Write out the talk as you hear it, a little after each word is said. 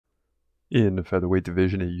in the featherweight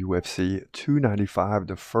division at UFC 295.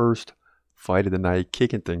 The first fight of the night,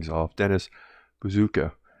 kicking things off. Dennis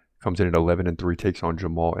Buzukja comes in at 11-3, takes on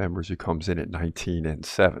Jamall Emmers, who comes in at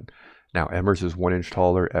 19-7. Now, Emmers is 1 inch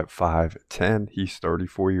taller at 5'10". He's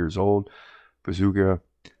 34 years old. Buzukja,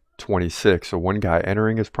 26. So one guy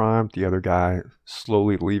entering his prime, the other guy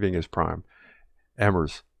slowly leaving his prime.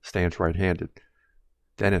 Emmers stands right-handed.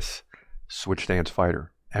 Dennis, switch stance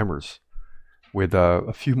fighter. Emmers, with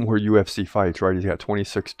a few more UFC fights, right? He's got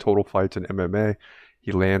 26 total fights in MMA.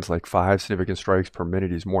 He lands like 5 significant strikes per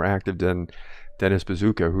minute. He's more active than Dennis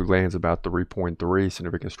Buzukja, who lands about 3.3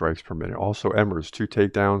 significant strikes per minute. Also, Emmers, 2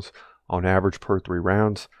 takedowns on average per 3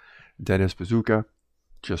 rounds. Dennis Buzukja,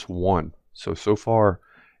 just 1. So far,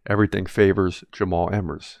 everything favors Jamall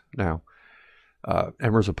Emmers. Now,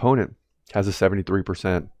 Emmers' opponent has a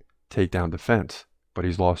 73% takedown defense, but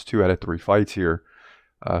he's lost 2 out of 3 fights here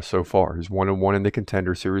so far. He's 1-1 in the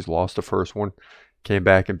Contender Series, lost the first one, came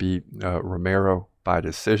back and beat Romero by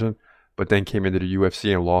decision, but then came into the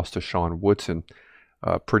UFC and lost to Sean Woodson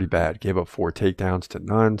pretty bad. Gave up 4 takedowns to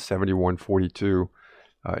none, 71-42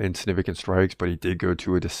 in significant strikes, but he did go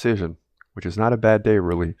to a decision, which is not a bad day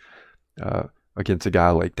really against a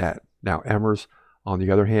guy like that. Now, Emmers, on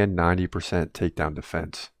the other hand, 90% takedown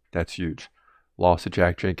defense. That's huge. Lost to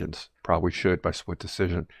Jack Jenkins. Probably should by split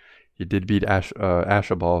decision. He did beat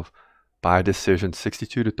Ashabov by decision,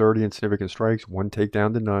 62-30 in significant strikes, 1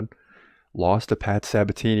 takedown to none. Lost to Pat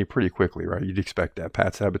Sabatini pretty quickly, right? You'd expect that.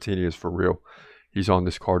 Pat Sabatini is for real. He's on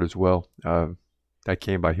this card as well. That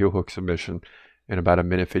came by heel hook submission in about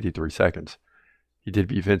 1:53 seconds. He did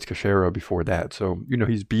beat Vince Cachero before that. So,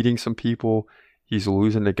 he's beating some people. He's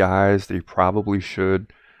losing to guys that he probably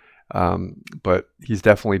should. But he's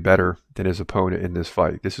definitely better than his opponent in this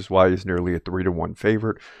fight. This is why he's nearly a 3-1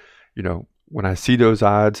 favorite. When I see those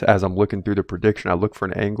odds, as I'm looking through the prediction, I look for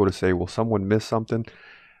an angle to say, will someone miss something?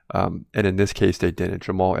 And in this case, they didn't.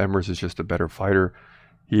 Jamall Emmers is just a better fighter.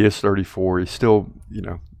 He is 34. He's still,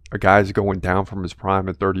 a guy's going down from his prime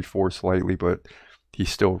at 34 slightly, but he's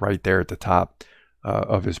still right there at the top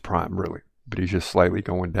of his prime, really. But he's just slightly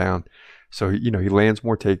going down. So, he lands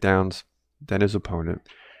more takedowns than his opponent.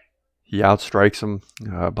 He outstrikes him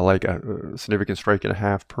by like a significant strike and a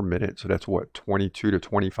half per minute. So that's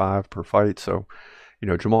 22-25 per fight. So,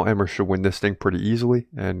 Jamall Emmers should win this thing pretty easily.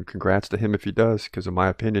 And congrats to him if he does, because in my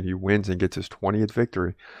opinion, he wins and gets his 20th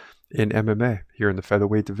victory in MMA here in the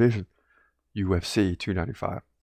featherweight division, UFC 295.